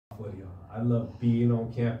Footy. I love being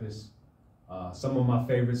on campus. Some of my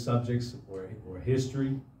favorite subjects were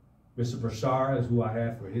history. Mr. Brashar is who I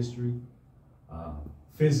had for history.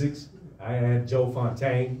 Physics, I had Joe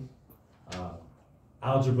Fontaine.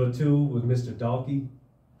 Algebra 2 with Mr. Dalkey.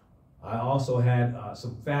 I also had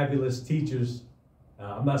some fabulous teachers.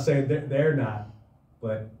 I'm not saying they're not,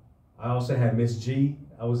 but I also had Miss G.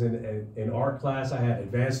 I was in art class. I had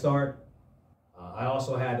advanced art. I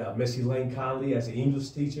also had Miss Elaine Conley as an English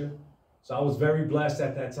teacher. So I was very blessed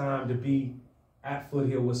at that time to be at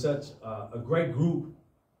Foothill with such a great group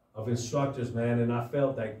of instructors, man. And I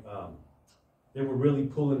felt like they were really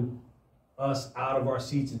pulling us out of our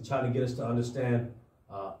seats and trying to get us to understand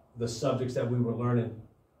the subjects that we were learning.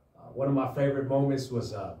 One of my favorite moments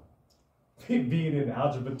was being in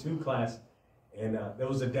Algebra 2 class. And there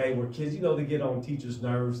was a day where kids, you know, they get on teachers'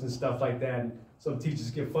 nerves and stuff like that. And some teachers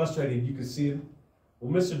get frustrated. You can see it.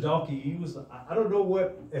 Well, Mr. Dalkey, he was, I don't know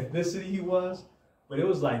what ethnicity he was, but it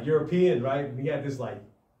was like European, right? And he had this like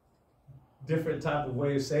different type of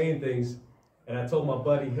way of saying things. And I told my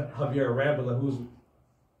buddy, Javier Arambula, who's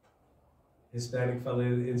Hispanic fella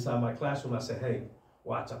inside my classroom, I said, hey,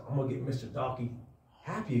 watch, I'm gonna get Mr. Dalkey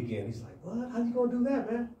happy again. He's like, what? How you gonna do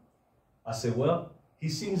that, man? I said, well, he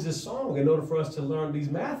sings this song in order for us to learn these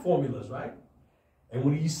math formulas, right? And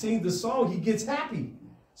when he sings the song, he gets happy.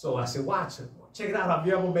 So I said, watch, check it out,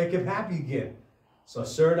 Javier, I'm gonna make him happy again. So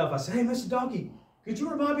sure enough, I said, hey, Mr. Dalkey, could you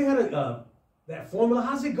remind me how to, that formula,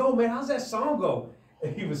 how's it go, man? How's that song go?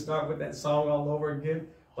 And he would start with that song all over again.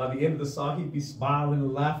 By the end of the song, he'd be smiling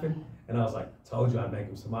and laughing. And I was like, told you I'd make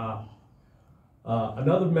him smile.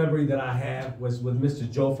 Another memory that I have was with Mr.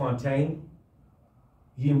 Joe Fontaine.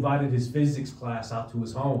 He invited his physics class out to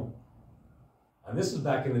his home. And this is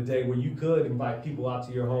back in the day where you could invite people out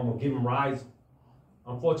to your home or give them rides.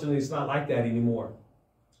 Unfortunately, it's not like that anymore.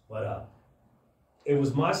 But it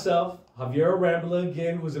was myself, Javier Arambula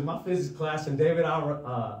again, who was in my physics class, and David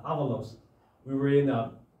Avalos. We were in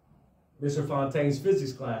Mr. Fontaine's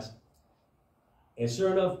physics class. And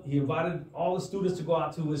sure enough, he invited all the students to go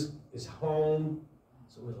out to his home.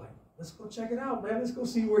 So we're like, let's go check it out, man. Let's go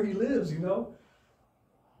see where he lives, you know.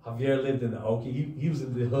 Javier lived in the Okie. He was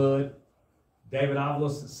in the hood. David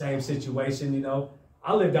Avalos, same situation, you know.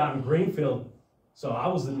 I lived out in Greenfield, so I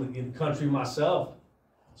was in the country myself.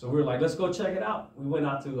 So we were like, let's go check it out. We went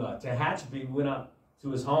out to Hatchby. We went out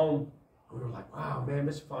to his home. We were like, wow, man,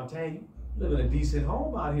 Mr. Fontaine, you live in a decent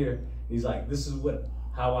home out here. He's like, this is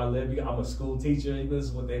how I live. I'm a school teacher. This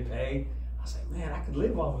is what they pay. I was like, man, I could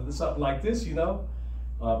live off of something like this, you know.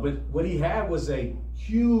 But what he had was a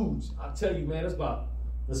huge, I'll tell you, man, it's about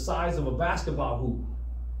the size of a basketball hoop.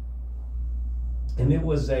 And it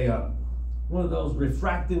was one of those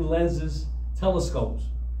refracting lenses telescopes.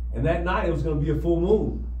 And that night it was going to be a full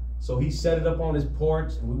moon. So he set it up on his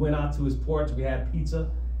porch, and we went out to his porch. We had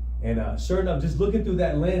pizza. And sure enough, just looking through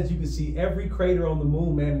that lens, you could see every crater on the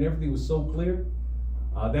moon, man, and everything was so clear.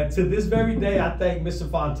 That to this very day, I thank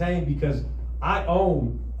Mr. Fontaine because I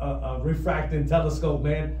own a refracting telescope,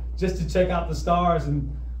 man, just to check out the stars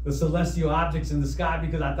and the celestial objects in the sky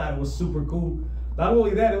because I thought it was super cool. Not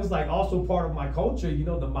only that, it was like also part of my culture. You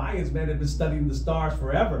know, the Mayans, man, had been studying the stars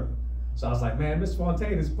forever. So I was like, man, Mr.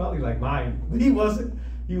 Fontaine is probably like Mayan. But he wasn't.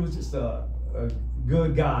 He was just a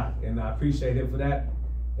good guy, and I appreciate him for that.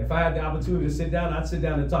 If I had the opportunity to sit down, I'd sit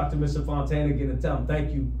down and talk to Mr. Fontaine again and tell him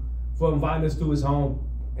thank you for inviting us to his home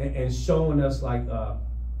and showing us like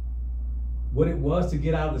what it was to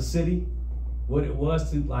get out of the city, what it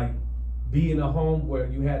was to like be in a home where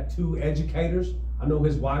you had two educators. I know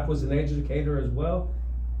his wife was an educator as well.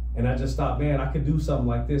 And I just thought, man, I could do something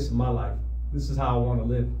like this in my life. This is how I want to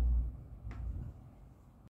live.